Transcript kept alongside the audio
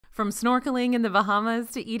From snorkeling in the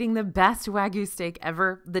Bahamas to eating the best wagyu steak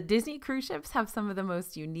ever, the Disney cruise ships have some of the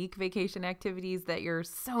most unique vacation activities that you're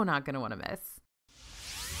so not going to want to miss.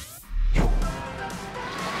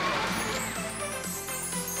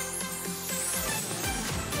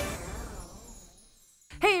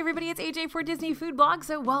 Hey everybody, it's AJ for Disney Food Blog.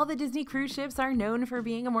 So while the Disney cruise ships are known for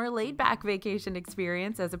being a more laid-back vacation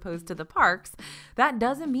experience as opposed to the parks, that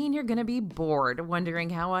doesn't mean you're going to be bored,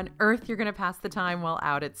 wondering how on earth you're going to pass the time while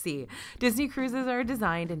out at sea. Disney cruises are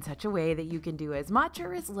designed in such a way that you can do as much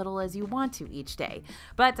or as little as you want to each day.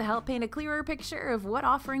 But to help paint a clearer picture of what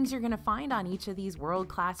offerings you're going to find on each of these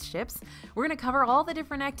world-class ships, we're going to cover all the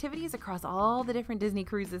different activities across all the different Disney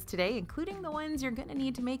cruises today, including the ones you're going to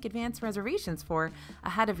need to make advance reservations for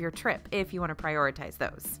ahead of your trip if you want to prioritize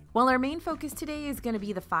those. While our main focus today is going to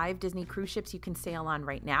be the 5 Disney cruise ships you can sail on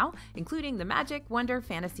right now, including the Magic, Wonder,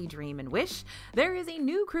 Fantasy, Dream, and Wish, there is a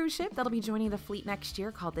new cruise ship that'll be joining the fleet next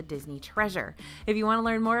year called the Disney Treasure. If you want to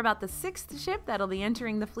learn more about the 6th ship that'll be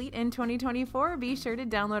entering the fleet in 2024, be sure to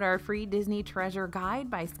download our free Disney Treasure guide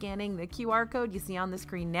by scanning the QR code you see on the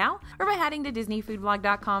screen now, or by heading to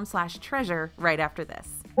disneyfoodblog.com/treasure right after this.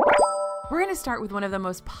 We're going to start with one of the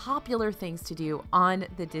most popular things to do on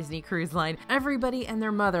the Disney Cruise Line. Everybody and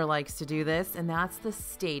their mother likes to do this, and that's the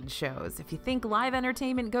stage shows. If you think live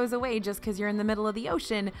entertainment goes away just because you're in the middle of the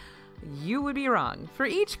ocean, you would be wrong. For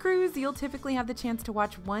each cruise, you'll typically have the chance to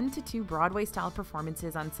watch 1 to 2 Broadway-style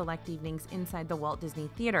performances on select evenings inside the Walt Disney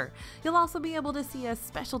Theater. You'll also be able to see a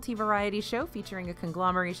specialty variety show featuring a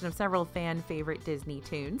conglomeration of several fan-favorite Disney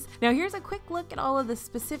tunes. Now here's a quick look at all of the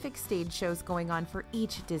specific stage shows going on for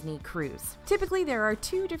each Disney cruise. Typically, there are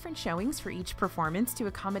 2 different showings for each performance to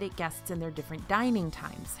accommodate guests in their different dining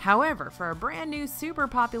times. However, for a brand new, super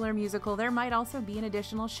popular musical, there might also be an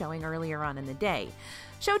additional showing earlier on in the day.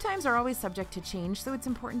 Showtimes are always subject to change, so it's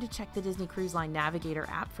important to check the Disney Cruise Line Navigator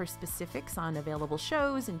app for specifics on available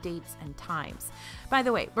shows and dates and times. By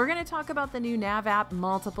the way, we're going to talk about the new Nav app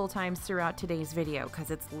multiple times throughout today's video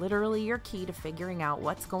because it's literally your key to figuring out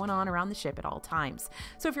what's going on around the ship at all times.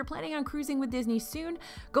 So if you're planning on cruising with Disney soon,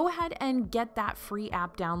 go ahead and get that free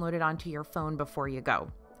app downloaded onto your phone before you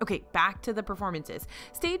go. Okay, back to the performances.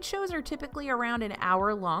 Stage shows are typically around an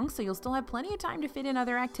hour long, so you'll still have plenty of time to fit in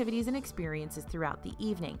other activities and experiences throughout the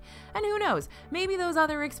evening. And who knows, maybe those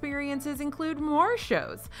other experiences include more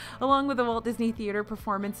shows. Along with the Walt Disney Theater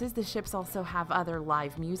performances, the ships also have other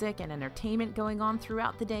live music and entertainment going on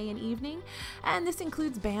throughout the day and evening. And this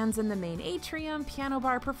includes bands in the main atrium, piano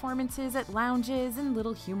bar performances at lounges, and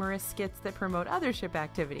little humorous skits that promote other ship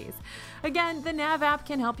activities. Again, the Nav app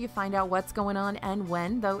can help you find out what's going on and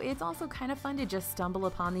when, though it's also kind of fun to just stumble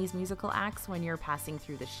upon these musical acts when you're passing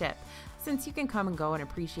through the ship, since you can come and go and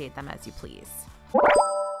appreciate them as you please.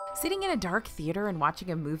 Sitting in a dark theater and watching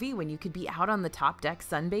a movie when you could be out on the top deck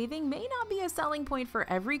sunbathing may not be a selling point for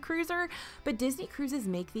every cruiser, but Disney cruises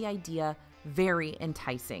make the idea very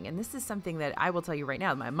enticing, and this is something that I will tell you right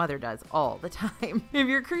now my mother does all the time. If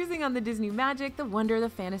you're cruising on the Disney Magic, the Wonder, the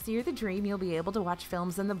Fantasy, or the Dream, you'll be able to watch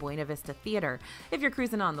films in the Buena Vista Theater. If you're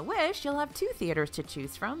cruising on the Wish, you'll have 2 theaters to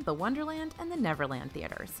choose from, the Wonderland and the Neverland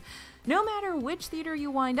theaters. No matter which theater you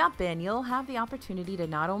wind up in, you'll have the opportunity to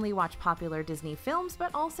not only watch popular Disney films, but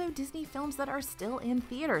also Disney films that are still in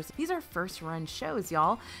theaters. These are first-run shows,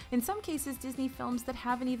 y'all. In some cases, Disney films that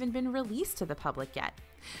haven't even been released to the public yet.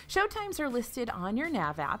 Showtimes are listed on your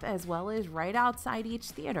Nav app as well as right outside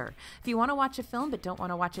each theater. If you want to watch a film but don't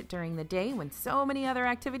want to watch it during the day when so many other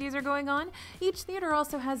activities are going on, each theater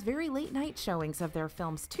also has very late night showings of their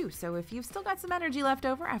films too. So if you've still got some energy left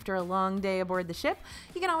over after a long day aboard the ship,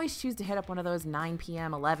 you can always choose to hit up one of those 9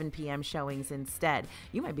 p.m., 11 p.m. showings instead.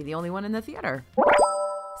 You might be the only one in the theater.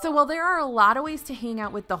 So while there are a lot of ways to hang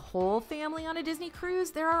out with the whole family on a Disney cruise,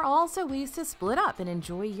 there are also ways to split up and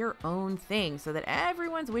enjoy your own thing so that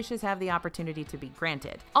everyone's wishes have the opportunity to be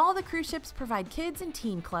granted. All the cruise ships provide kids and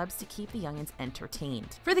teen clubs to keep the youngins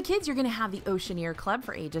entertained. For the kids, you're going to have the Oceaneer Club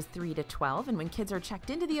for ages 3 to 12, and when kids are checked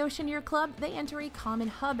into the Oceaneer Club, they enter a common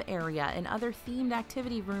hub area and other themed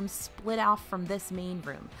activity rooms split off from this main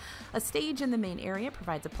room. A stage in the main area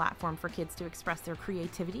provides a platform for kids to express their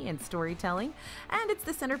creativity and storytelling, and it's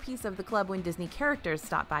the centerpiece of the club when Disney characters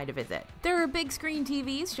stop by to visit. There are big screen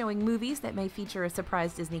TVs showing movies that may feature a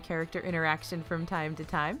surprise Disney character interaction from time to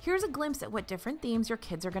time. Here's a glimpse at what different themes your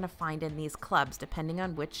kids are going to find in these clubs, depending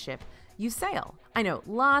on which ship you sail. I know,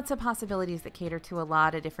 lots of possibilities that cater to a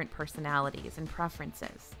lot of different personalities and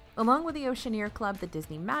preferences. Along with the Oceaneer Club, the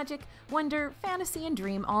Disney Magic, Wonder, Fantasy, and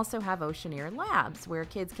Dream also have Oceaneer Labs, where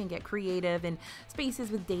kids can get creative in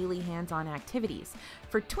spaces with daily hands-on activities.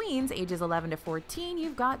 For tweens ages 11 to 14,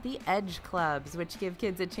 you've got the Edge Clubs, which give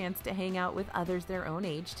kids a chance to hang out with others their own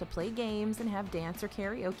age, to play games and have dance or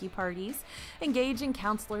karaoke parties, engage in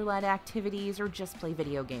counselor-led activities, or just play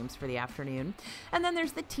video games for the afternoon. And then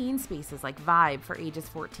there's the teen spaces like Vibe for ages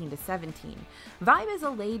 14 to 17. Vibe is a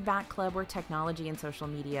laid-back club where technology and social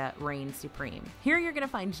media reign supreme. Here you're going to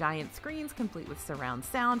find giant screens complete with surround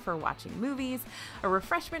sound for watching movies, a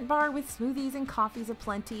refreshment bar with smoothies and coffees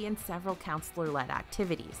aplenty, and several counselor-led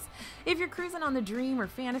activities. If you're cruising on the Dream or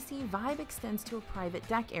Fantasy, Vibe extends to a private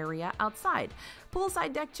deck area outside.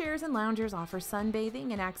 Poolside deck chairs and loungers offer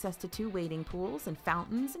sunbathing and access to 2 wading pools and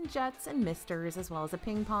fountains and jets and misters, as well as a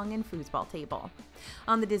ping pong and foosball table.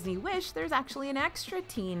 On the Disney Wish, there's actually an extra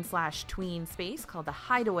teen/tween space called the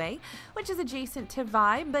Hideaway, which is adjacent to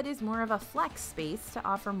Vibe but is more of a flex space to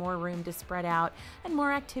offer more room to spread out and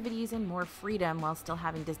more activities and more freedom while still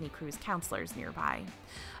having Disney Cruise counselors nearby.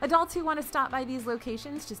 Adults who want to stop by these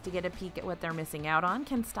locations just to get a peek at what they're missing out on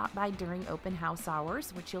can stop by during open house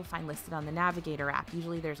hours, which you'll find listed on the Navigator app.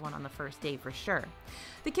 Usually there's one on the first day for sure.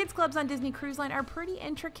 The kids clubs on Disney Cruise Line are pretty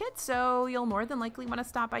intricate, so you'll more than likely want to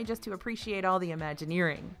stop by just to appreciate all the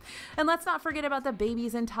Imagineering. And let's not forget about the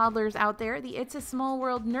babies and toddlers out there. The It's a Small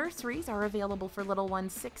World nurseries are available for little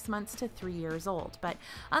ones 6 months to 3 years old. But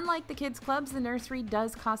unlike the kids clubs, the nursery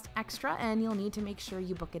does cost extra, and you'll need to make sure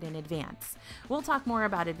you book it in advance. We'll talk more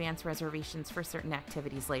about advance reservations for certain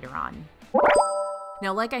activities later on.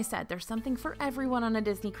 Now, like I said, there's something for everyone on a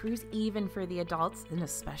Disney cruise, even for the adults, and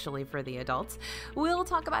especially for the adults. We'll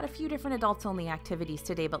talk about a few different adults-only activities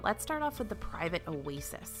today, but let's start off with the private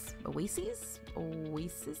oases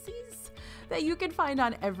that you can find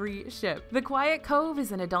on every ship. The Quiet Cove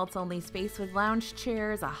is an adults-only space with lounge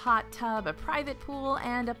chairs, a hot tub, a private pool,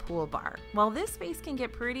 and a pool bar. While this space can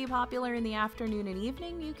get pretty popular in the afternoon and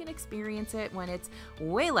evening, you can experience it when it's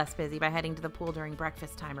way less busy by heading to the pool during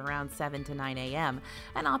breakfast time around 7 to 9 a.m.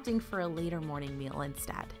 and opting for a later morning meal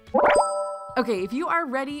instead. Okay, if you are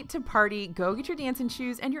ready to party, go get your dancing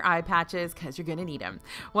shoes and your eye patches because you're gonna need them.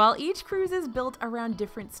 While each cruise is built around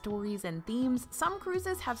different stories and themes, some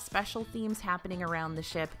cruises have special themes happening around the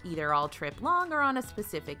ship, either all trip long or on a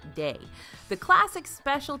specific day. The classic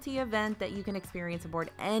specialty event that you can experience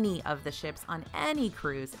aboard any of the ships on any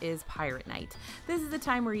cruise is Pirate Night. This is the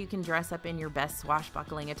time where you can dress up in your best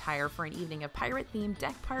swashbuckling attire for an evening of pirate-themed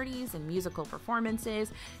deck parties and musical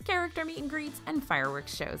performances, character meet and greets, and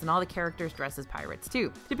fireworks shows, and all the characters dress as pirates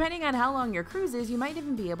too. Depending on how long your cruise is, you might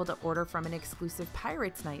even be able to order from an exclusive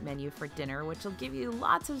Pirates Night menu for dinner, which will give you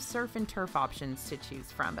lots of surf and turf options to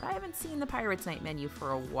choose from, but I haven't seen the Pirates Night menu for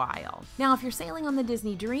a while. Now, if you're sailing on the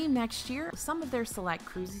Disney Dream next year, some of their select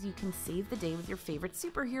cruises you can save the day with your favorite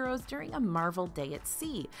superheroes during a Marvel Day at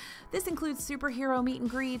Sea. This includes superhero meet and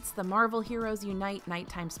greets, the Marvel Heroes Unite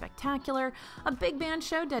Nighttime Spectacular, a big band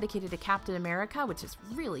show dedicated to Captain America, which is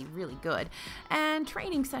really, really good, and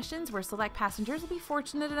training sessions where select passengers will be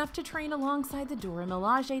fortunate enough to train alongside the Dora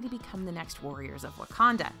Milaje to become the next warriors of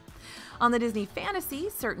Wakanda. On the Disney Fantasy,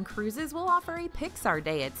 certain cruises will offer a Pixar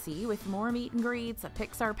Day at Sea with more meet and greets, a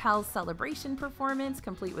Pixar Pals celebration performance,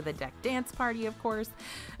 complete with a deck dance party, of course,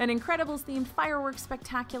 an Incredibles-themed fireworks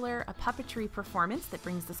spectacular, a puppetry performance that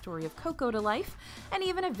brings the story of Coco to life, and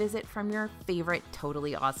even a visit from your favorite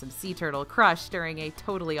totally awesome sea turtle crush during a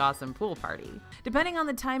totally awesome pool party. Depending on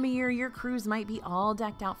the time of year, your cruise might be all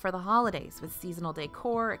decked out for the holidays with seasonal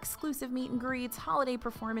decor, exclusive meet and greets, holiday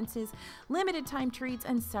performances, limited time treats,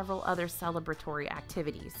 and several other celebratory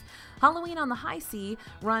activities. Halloween on the High Sea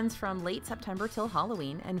runs from late September till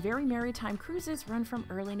Halloween, and Very Merry Time cruises run from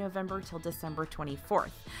early November till December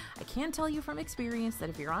 24th. I can tell you from experience that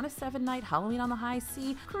if you're on a 7-night Halloween on the High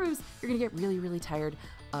Sea cruise, you're gonna get really, really tired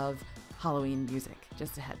of Halloween music.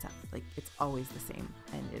 Just a heads up, like it's always the same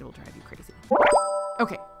and it'll drive you crazy.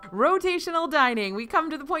 Okay, rotational dining. We come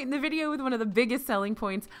to the point in the video with one of the biggest selling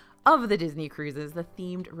points of the Disney cruises, the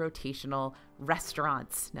themed rotational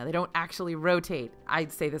restaurants. Now, they don't actually rotate. I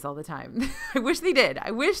say this all the time. I wish they did.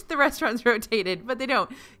 I wish the restaurants rotated, but they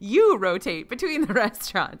don't. You rotate between the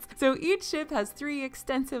restaurants. So each ship has 3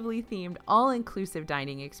 extensively themed, all-inclusive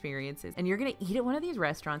dining experiences, and you're gonna eat at one of these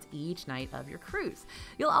restaurants each night of your cruise.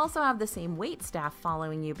 You'll also have the same wait staff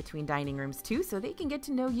following you between dining rooms too, so they can get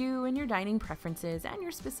to know you and your dining preferences and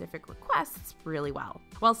your specific requests really well.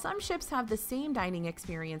 While some ships have the same dining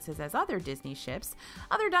experiences as other Disney ships,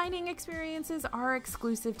 other dining experiences are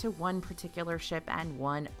exclusive to one particular ship and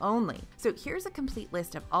one only. So here's a complete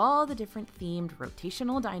list of all the different themed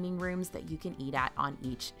rotational dining rooms that you can eat at on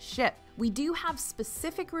each ship. We do have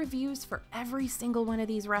specific reviews for every single one of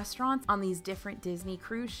these restaurants on these different Disney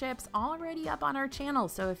cruise ships already up on our channel,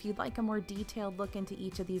 so if you'd like a more detailed look into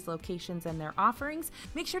each of these locations and their offerings,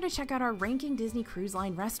 make sure to check out our Ranking Disney Cruise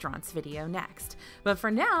Line Restaurants video next. But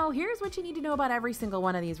for now, here's what you need to know about every single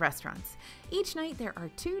one of these restaurants. Each night there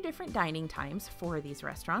are 2 different dining times for these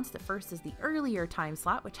restaurants. The first is the earlier time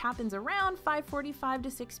slot, which happens around 5:45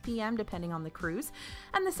 to 6 p.m. depending on the cruise,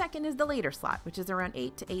 and the second is the later slot, which is around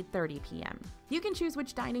 8 to 8:30 p.m. You can choose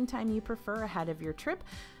which dining time you prefer ahead of your trip,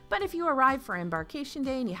 but if you arrive for embarkation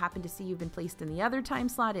day and you happen to see you've been placed in the other time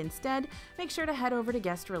slot instead, make sure to head over to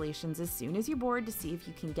guest relations as soon as you board to see if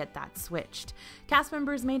you can get that switched. Cast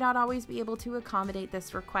members may not always be able to accommodate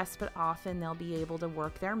this request, but often they'll be able to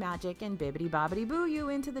work their magic and bibbidi-bobbidi-boo you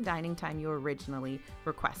into the dining time you originally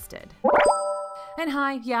requested. And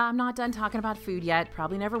hi, yeah, I'm not done talking about food yet.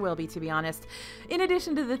 Probably never will be, to be honest. In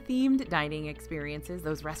addition to the themed dining experiences,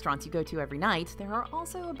 those restaurants you go to every night, there are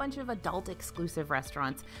also a bunch of adult-exclusive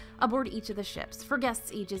restaurants aboard each of the ships for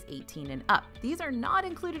guests ages 18 and up. These are not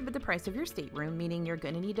included with the price of your stateroom, meaning you're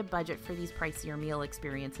going to need to budget for these pricier meal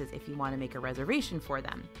experiences if you want to make a reservation for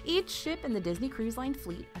them. Each ship in the Disney Cruise Line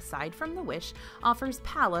fleet, aside from the Wish, offers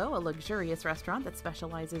Palo, a luxurious restaurant that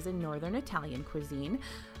specializes in Northern Italian cuisine.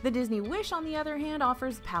 The Disney Wish, on the other hand,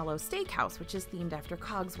 offers Palo Steakhouse, which is themed after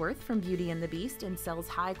Cogsworth from Beauty and the Beast and sells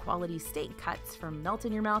high-quality steak cuts from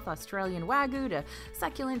melt-in-your-mouth Australian wagyu to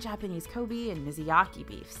succulent Japanese Kobe and Mizuyaki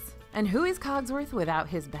beefs. And who is Cogsworth without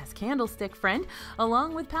his best candlestick friend?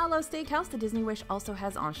 Along with Palo Steakhouse, the Disney Wish also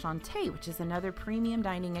has Enchanté, which is another premium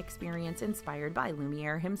dining experience inspired by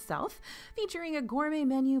Lumiere himself, featuring a gourmet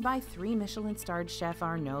menu by 3 Michelin-starred chef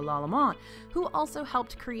Arnaud Lallemant, who also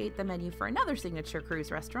helped create the menu for another signature cruise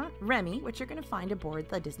restaurant, Remy, which you're going to find aboard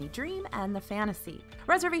the Disney Dream and the Fantasy.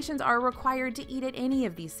 Reservations are required to eat at any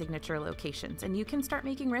of these signature locations, and you can start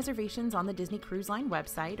making reservations on the Disney Cruise Line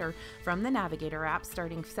website or from the Navigator app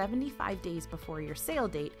starting 75 days before your sail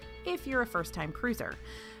date if you're a first-time cruiser.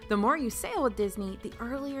 The more you sail with Disney, the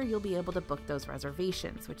earlier you'll be able to book those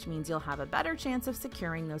reservations, which means you'll have a better chance of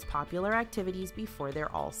securing those popular activities before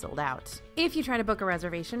they're all sold out. If you try to book a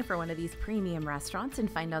reservation for one of these premium restaurants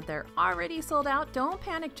and find out they're already sold out, don't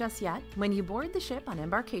panic just yet. When you board the ship on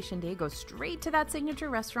embarkation day, go straight to that signature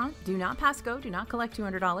restaurant. Do not pass go, do not collect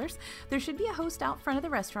 $200. There should be a host out front of the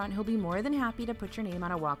restaurant who'll be more than happy to put your name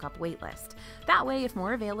on a walk-up wait list. That way, if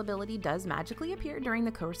more availability does magically appear during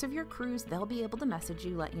the course of your cruise, they'll be able to message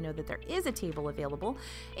you, let you know that there is a table available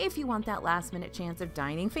if you want that last-minute chance of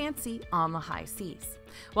dining fancy on the high seas.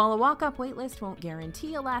 While a walk-up waitlist won't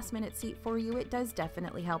guarantee a last-minute seat for you, it does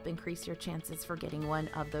definitely help increase your chances for getting one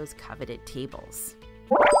of those coveted tables.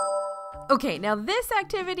 Okay, now this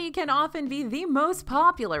activity can often be the most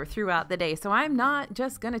popular throughout the day, so I'm not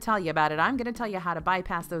just going to tell you about it. I'm going to tell you how to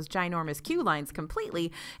bypass those ginormous queue lines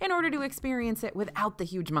completely in order to experience it without the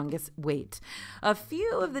humongous wait. A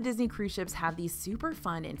few of the Disney cruise ships have these super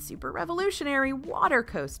fun and super revolutionary water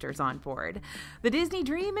coasters on board. The Disney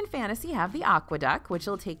Dream and Fantasy have the Aqueduct, which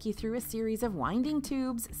will take you through a series of winding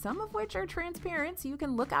tubes, some of which are transparent so you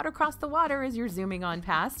can look out across the water as you're zooming on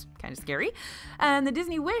past. Kind of scary. And the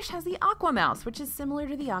Disney Wish has the Aquamouse, which is similar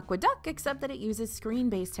to the Aqueduct, except that it uses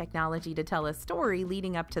screen-based technology to tell a story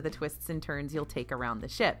leading up to the twists and turns you'll take around the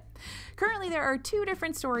ship. Currently, there are 2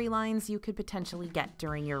 different storylines you could potentially get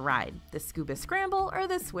during your ride, the Scuba Scramble or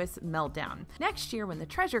the Swiss Meltdown. Next year, when the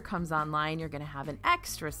Treasure comes online, you're going to have an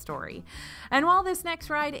extra story. And while this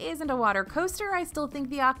next ride isn't a water coaster, I still think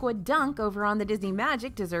the Aquadunk over on the Disney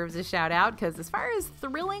Magic deserves a shout out, because as far as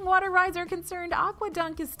thrilling water rides are concerned,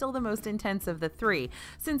 Aquadunk is still the most intense of the 3,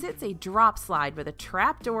 since it's a drop slide with a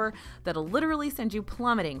trap door that'll literally send you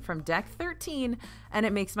plummeting from deck 13, and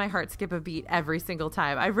it makes my heart skip a beat every single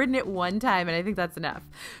time. I've ridden it one time, and I think that's enough.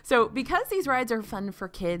 So because these rides are fun for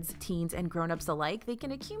kids, teens, and grown-ups alike, they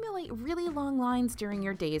can accumulate really long lines during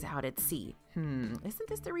your days out at sea. Isn't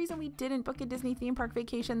this the reason we didn't book a Disney theme park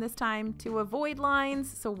vacation this time? To avoid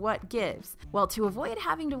lines? So what gives? Well, to avoid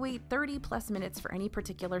having to wait 30 plus minutes for any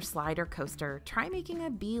particular slide or coaster, try making a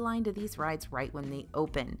beeline to these rides right when they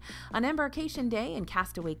open. On embarkation day and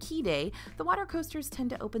Castaway Key Day, the water coasters tend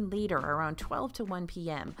to open later, around 12 to 1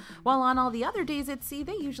 p.m., while on all the other days at sea,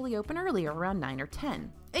 they usually open earlier, around 9 or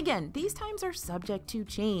 10. Again, these times are subject to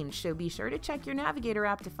change, so be sure to check your Navigator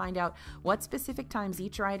app to find out what specific times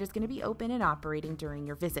each ride is going to be open and operating during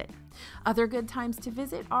your visit. Other good times to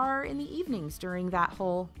visit are in the evenings during that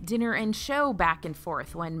whole dinner and show back and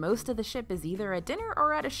forth, when most of the ship is either at dinner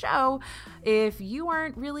or at a show. If you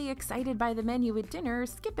aren't really excited by the menu at dinner,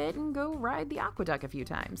 skip it and go ride the Aqueduct a few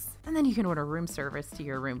times. And then you can order room service to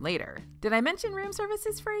your room later. Did I mention room service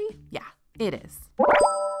is free? Yeah, it is.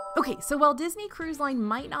 Okay, so while Disney Cruise Line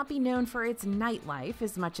might not be known for its nightlife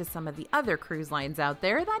as much as some of the other cruise lines out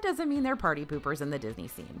there, that doesn't mean they're party poopers in the Disney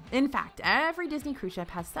scene. In fact, every Disney cruise ship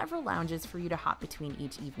has several lounges for you to hop between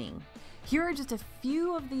each evening. Here are just a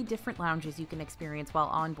few of the different lounges you can experience while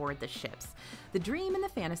on board the ships. The Dream and the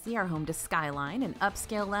Fantasy are home to Skyline, an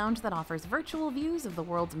upscale lounge that offers virtual views of the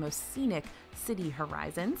world's most scenic city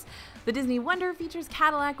horizons. The Disney Wonder features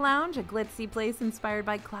Cadillac Lounge, a glitzy place inspired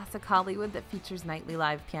by classic Hollywood that features nightly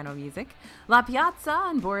live piano music. La Piazza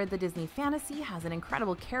on board the Disney Fantasy has an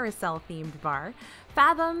incredible carousel-themed bar.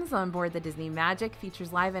 Fathoms on board the Disney Magic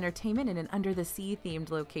features live entertainment in an under-the-sea themed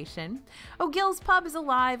location. O'Gill's Pub is a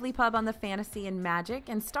lively pub on the Fantasy and Magic,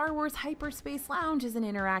 and Star Wars Hyperspace Lounge is an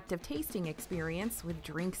interactive tasting experience with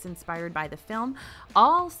drinks inspired by the film,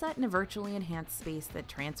 all set in a virtually enhanced space that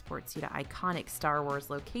transports you to iconic Star Wars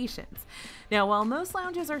locations. Now, while most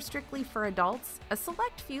lounges are strictly for adults, a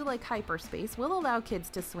select few like Hyperspace will allow kids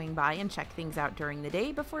to swing by and check things out during the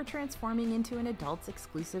day before transforming into an adults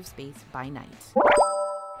exclusive space by night.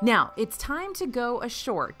 Now, it's time to go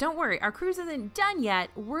ashore. Don't worry, our cruise isn't done yet.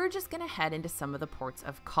 We're just gonna head into some of the ports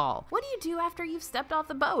of call. What do you do after you've stepped off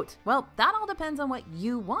the boat? Well, that all depends on what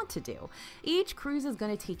you want to do. Each cruise is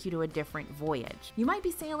gonna take you to a different voyage. You might be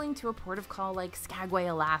sailing to a port of call like Skagway,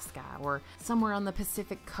 Alaska, or somewhere on the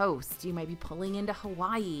Pacific coast. You might be pulling into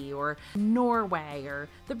Hawaii, or Norway, or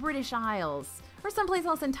the British Isles, or someplace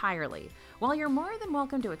else entirely. While you're more than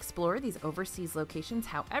welcome to explore these overseas locations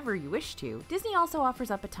however you wish to, Disney also offers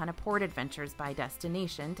up a ton of port adventures by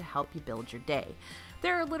destination to help you build your day.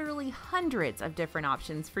 There are literally hundreds of different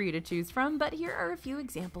options for you to choose from, but here are a few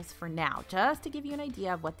examples for now, just to give you an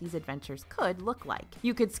idea of what these adventures could look like.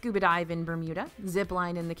 You could scuba dive in Bermuda, zip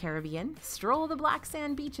line in the Caribbean, stroll the black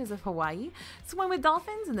sand beaches of Hawaii, swim with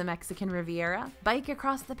dolphins in the Mexican Riviera, bike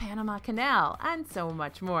across the Panama Canal, and so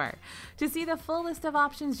much more. To see the full list of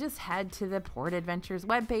options, just head to the Port Adventures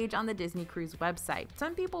webpage on the Disney Cruise website.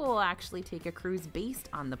 Some people will actually take a cruise based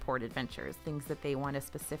on the Port Adventures, things that they want to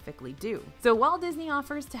specifically do. So while Disney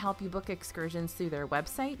offers to help you book excursions through their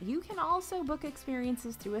website, you can also book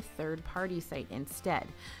experiences through a third-party site instead.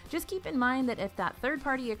 Just keep in mind that if that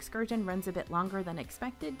third-party excursion runs a bit longer than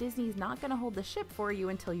expected, Disney's not going to hold the ship for you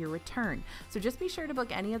until your return. So just be sure to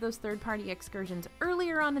book any of those third-party excursions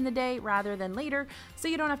earlier on in the day rather than later, so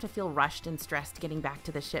you don't have to feel rushed and stressed getting back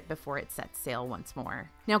to the ship before it sets sail once more.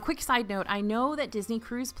 Now, quick side note, I know that Disney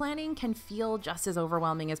cruise planning can feel just as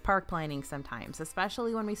overwhelming as park planning sometimes,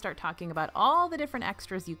 especially when we start talking about all the different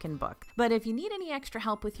extras you can book. But if you need any extra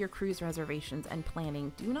help with your cruise reservations and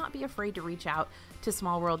planning, do not be afraid to reach out to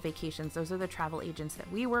Small World Vacations. Those are the travel agents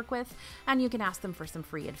that we work with, and you can ask them for some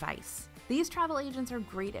free advice. These travel agents are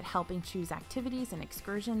great at helping choose activities and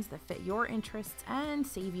excursions that fit your interests and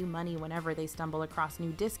save you money whenever they stumble across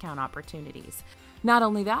new discount opportunities. Not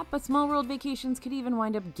only that, but Small World Vacations could even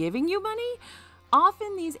wind up giving you money.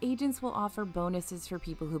 Often these agents will offer bonuses for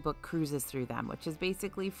people who book cruises through them, which is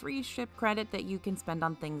basically free ship credit that you can spend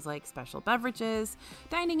on things like special beverages,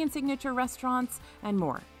 dining in signature restaurants, and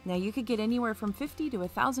more. Now, you could get anywhere from $50 to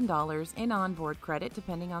 $1,000 in onboard credit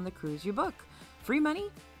depending on the cruise you book. Free money?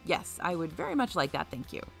 Yes, I would very much like that,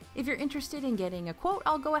 thank you. If you're interested in getting a quote,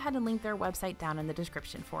 I'll go ahead and link their website down in the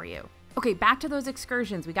description for you. Okay, back to those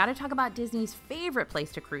excursions. We got to talk about Disney's favorite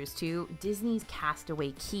place to cruise to, Disney's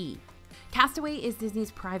Castaway Cay. Castaway is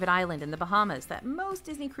Disney's private island in the Bahamas that most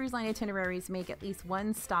Disney Cruise Line itineraries make at least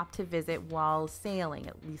one stop to visit while sailing,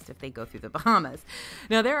 at least if they go through the Bahamas.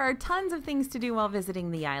 Now, there are tons of things to do while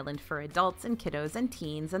visiting the island for adults and kiddos and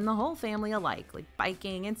teens and the whole family alike, like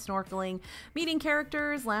biking and snorkeling, meeting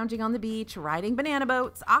characters, lounging on the beach, riding banana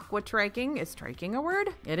boats, aqua triking. Is triking a word?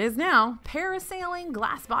 It is now. Parasailing,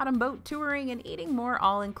 glass bottom boat touring, and eating more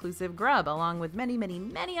all-inclusive grub, along with many, many,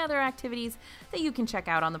 many other activities that you can check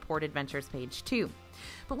out on the Port Adventures page too.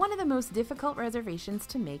 But one of the most difficult reservations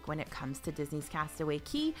to make when it comes to Disney's Castaway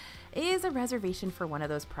Cay is a reservation for one of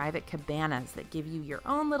those private cabanas that give you your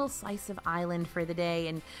own little slice of island for the day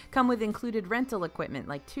and come with included rental equipment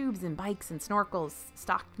like tubes and bikes and snorkels,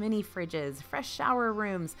 stocked mini fridges, fresh shower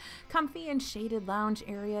rooms, comfy and shaded lounge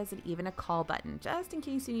areas, and even a call button, just in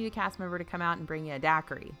case you need a cast member to come out and bring you a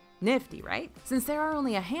daiquiri. Nifty, right? Since there are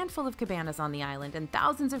only a handful of cabanas on the island and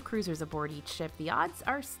thousands of cruisers aboard each ship, the odds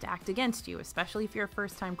are stacked against you, especially if you're a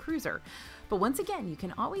first-time cruiser. But once again, you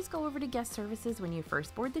can always go over to guest services when you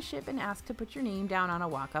first board the ship and ask to put your name down on a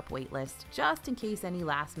walk-up wait list, just in case any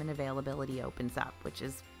last-minute availability opens up, which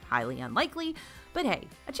is highly unlikely, but hey,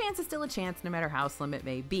 a chance is still a chance no matter how slim it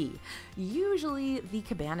may be. Usually the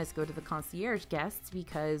cabanas go to the concierge guests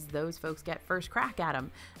because those folks get first crack at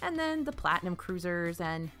them. And then the platinum cruisers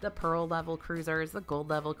and the pearl level cruisers, the gold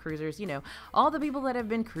level cruisers, all the people that have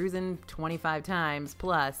been cruising 25 times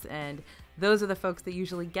plus. And those are the folks that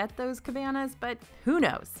usually get those cabanas, but who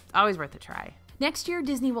knows? Always worth a try. Next year,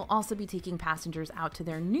 Disney will also be taking passengers out to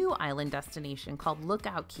their new island destination called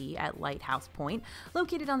Lookout Key at Lighthouse Point,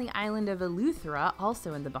 located on the island of Eleuthera,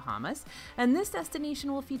 also in the Bahamas. And this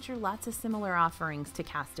destination will feature lots of similar offerings to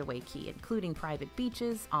Castaway Key, including private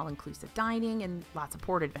beaches, all-inclusive dining, and lots of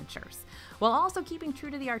port adventures, while also keeping true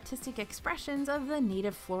to the artistic expressions of the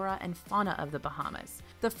native flora and fauna of the Bahamas.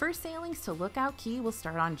 The first sailings to Lookout Key will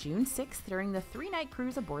start on June 6th during the 3-night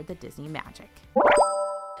cruise aboard the Disney Magic.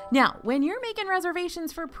 Now, when you're making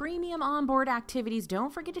reservations for premium onboard activities,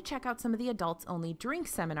 don't forget to check out some of the adults-only drink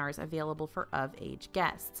seminars available for of-age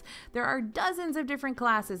guests. There are dozens of different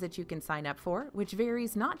classes that you can sign up for, which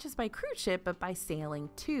varies not just by cruise ship, but by sailing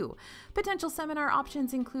too. Potential seminar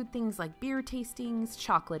options include things like beer tastings,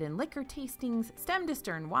 chocolate and liquor tastings, stem to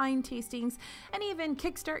stern wine tastings, and even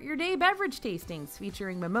Kickstart Your Day beverage tastings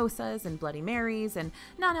featuring mimosas and Bloody Marys and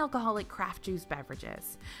non-alcoholic craft juice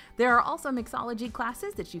beverages. There are also mixology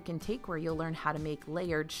classes that you can take where you'll learn how to make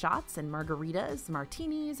layered shots and margaritas,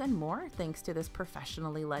 martinis, and more thanks to this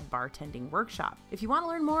professionally led bartending workshop. If you want to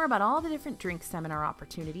learn more about all the different drink seminar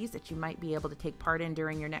opportunities that you might be able to take part in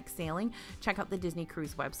during your next sailing, check out the Disney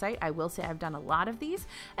Cruise website. I will say I've done a lot of these,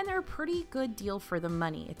 and they're a pretty good deal for the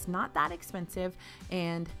money. It's not that expensive,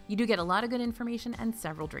 and you do get a lot of good information and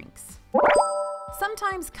several drinks.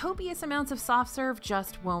 Sometimes copious amounts of soft serve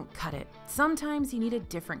just won't cut it. Sometimes you need a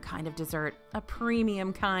different kind of dessert, a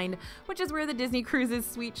premium kind, which is where the Disney Cruises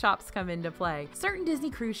sweet shops come into play. Certain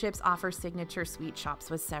Disney cruise ships offer signature sweet shops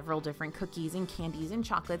with several different cookies and candies and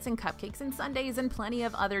chocolates and cupcakes and sundaes and plenty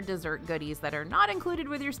of other dessert goodies that are not included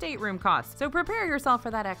with your stateroom costs. So prepare yourself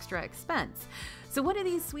for that extra expense. So what do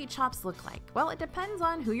these sweet shops look like? Well, it depends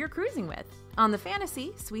on who you're cruising with. On the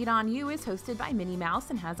Fantasy, Sweet on You is hosted by Minnie Mouse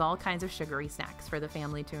and has all kinds of sugary snacks for the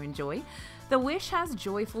family to enjoy. The Wish has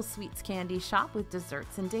Joyful Sweets candy shop with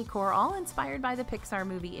desserts and decor, all inspired by the Pixar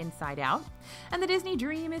movie Inside Out. And the Disney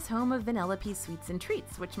Dream is home of Vanellope Sweets and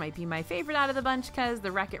Treats, which might be my favorite out of the bunch because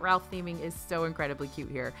the Wreck-It Ralph theming is so incredibly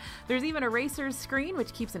cute here. There's even a Racers screen,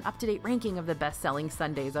 which keeps an up-to-date ranking of the best-selling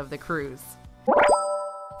sundaes of the cruise.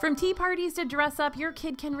 From tea parties to dress up, your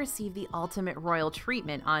kid can receive the ultimate royal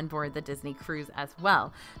treatment on board the Disney Cruise as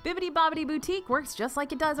well. Bibbidi Bobbidi Boutique works just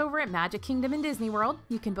like it does over at Magic Kingdom in Disney World.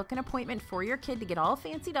 You can book an appointment for your kid to get all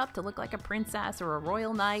fancied up to look like a princess or a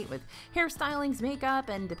royal knight with hairstylings, makeup,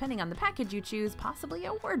 and depending on the package you choose, possibly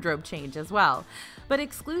a wardrobe change as well. But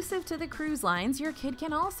exclusive to the cruise lines, your kid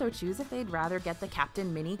can also choose if they'd rather get the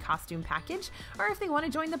Captain Minnie costume package or if they want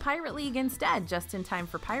to join the Pirate League instead, just in time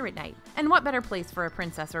for Pirate Night. And what better place for a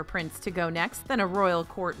princess or prince to go next than a royal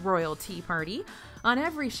court royal tea party? On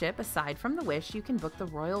every ship, aside from the Wish, you can book the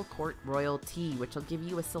Royal Court Royal Tea, which will give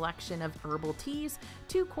you a selection of herbal teas,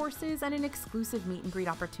 2 courses, and an exclusive meet and greet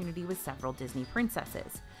opportunity with several Disney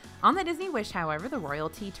princesses. On the Disney Wish, however, the royal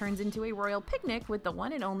tea turns into a royal picnic with the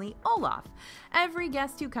one and only Olaf. Every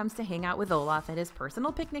guest who comes to hang out with Olaf at his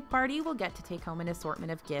personal picnic party will get to take home an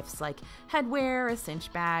assortment of gifts like headwear, a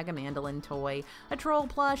cinch bag, a mandolin toy, a troll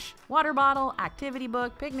plush, water bottle, activity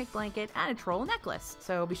book, picnic blanket, and a troll necklace,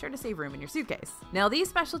 so be sure to save room in your suitcase. Now, these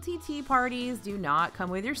specialty tea parties do not come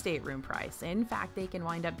with your stateroom price. In fact, they can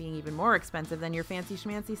wind up being even more expensive than your fancy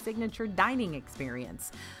schmancy signature dining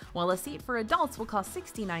experience. While a seat for adults will cost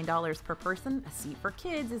 $69 per person, a seat for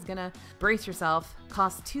kids is gonna, brace yourself,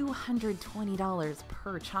 cost $220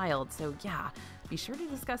 per child. So yeah, be sure to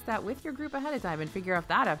discuss that with your group ahead of time and figure out if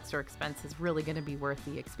that extra expense is really gonna be worth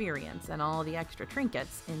the experience and all the extra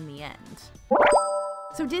trinkets in the end.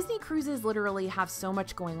 So Disney cruises literally have so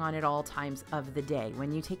much going on at all times of the day.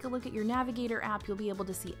 When you take a look at your Navigator app, you'll be able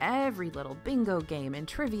to see every little bingo game and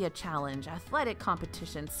trivia challenge, athletic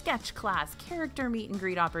competition, sketch class, character meet and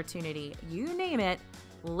greet opportunity, you name it,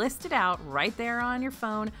 listed out right there on your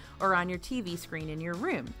phone or on your TV screen in your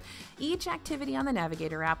room. Each activity on the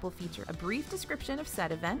Navigator app will feature a brief description of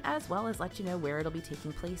said event as well as let you know where it'll be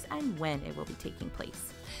taking place and when it will be taking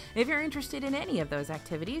place. If you're interested in any of those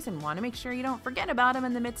activities and want to make sure you don't forget about them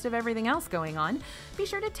in the midst of everything else going on, be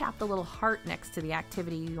sure to tap the little heart next to the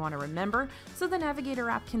activity you want to remember so the Navigator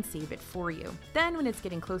app can save it for you. Then when it's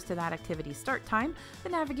getting close to that activity's start time, the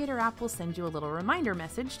Navigator app will send you a little reminder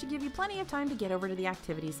message to give you plenty of time to get over to the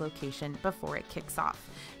activity's location before it kicks off.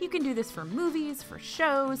 You can do this for movies, for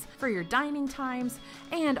shows, for your dining times,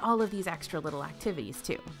 and all of these extra little activities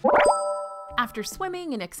too. After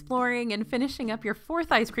swimming and exploring and finishing up your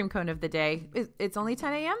fourth ice cream cone of the day, it's only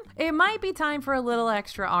 10 a.m., it might be time for a little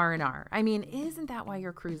extra R&R. I mean, isn't that why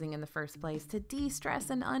you're cruising in the first place? To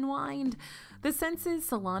de-stress and unwind? The Senses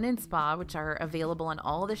Salon and Spa, which are available on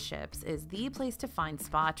all the ships, is the place to find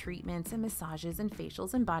spa treatments and massages and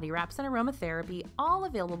facials and body wraps and aromatherapy, all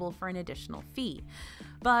available for an additional fee.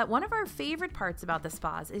 But one of our favorite parts about the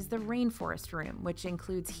spas is the rainforest room, which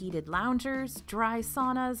includes heated loungers, dry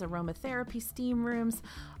saunas, aromatherapy steam rooms,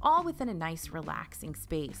 all within a nice relaxing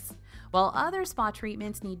space. While other spa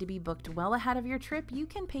treatments need to be booked well ahead of your trip, you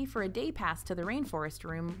can pay for a day pass to the rainforest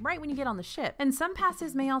room right when you get on the ship. And some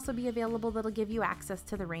passes may also be available that'll give you access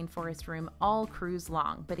to the rainforest room all cruise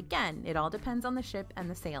long. But again, it all depends on the ship and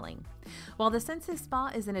the sailing. While the Senses Spa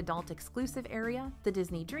is an adult exclusive area, the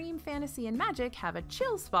Disney Dream, Fantasy, and Magic have a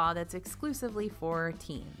chill spa that's exclusively for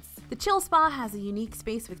teens. The Chill Spa has a unique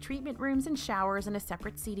space with treatment rooms and showers and a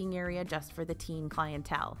separate seating area just for the teen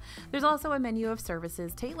clientele. There's also a menu of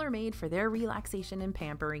services tailor-made for their relaxation and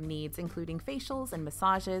pampering needs, including facials and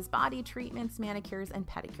massages, body treatments, manicures, and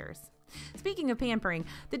pedicures. Speaking of pampering,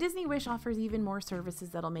 the Disney Wish offers even more services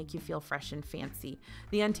that'll make you feel fresh and fancy.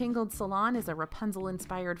 The Untangled Salon is a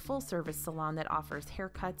Rapunzel-inspired full-service salon that offers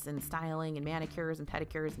haircuts and styling and manicures and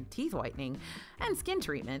pedicures and teeth whitening and skin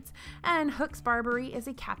treatments. And Hook's Barbery is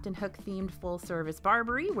a Captain Hook-themed full-service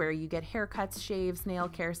barbery where you get haircuts, shaves, nail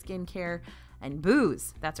care, skin care, and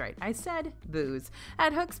booze. That's right, I said booze.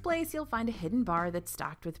 At Hook's Place, you'll find a hidden bar that's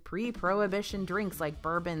stocked with pre-prohibition drinks like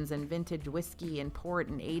bourbons and vintage whiskey and port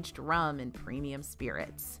and aged rum and premium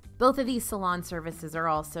spirits. Both of these salon services are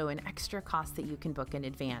also an extra cost that you can book in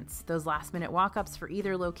advance. Those last-minute walk-ups for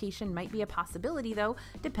either location might be a possibility, though,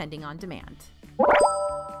 depending on demand.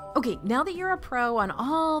 Okay, now that you're a pro on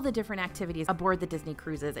all the different activities aboard the Disney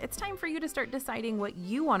cruises, it's time for you to start deciding what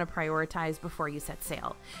you want to prioritize before you set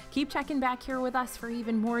sail. Keep checking back here with us for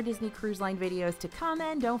even more Disney Cruise Line videos to come,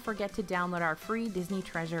 and don't forget to download our free Disney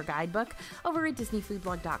Treasure Guidebook over at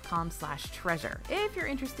disneyfoodblog.com/treasure if you're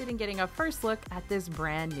interested in getting a first look at this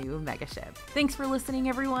brand new megaship. Thanks for listening,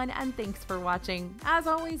 everyone, and thanks for watching. As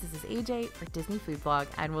always, this is AJ for Disney Food Blog,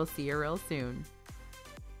 and we'll see you real soon.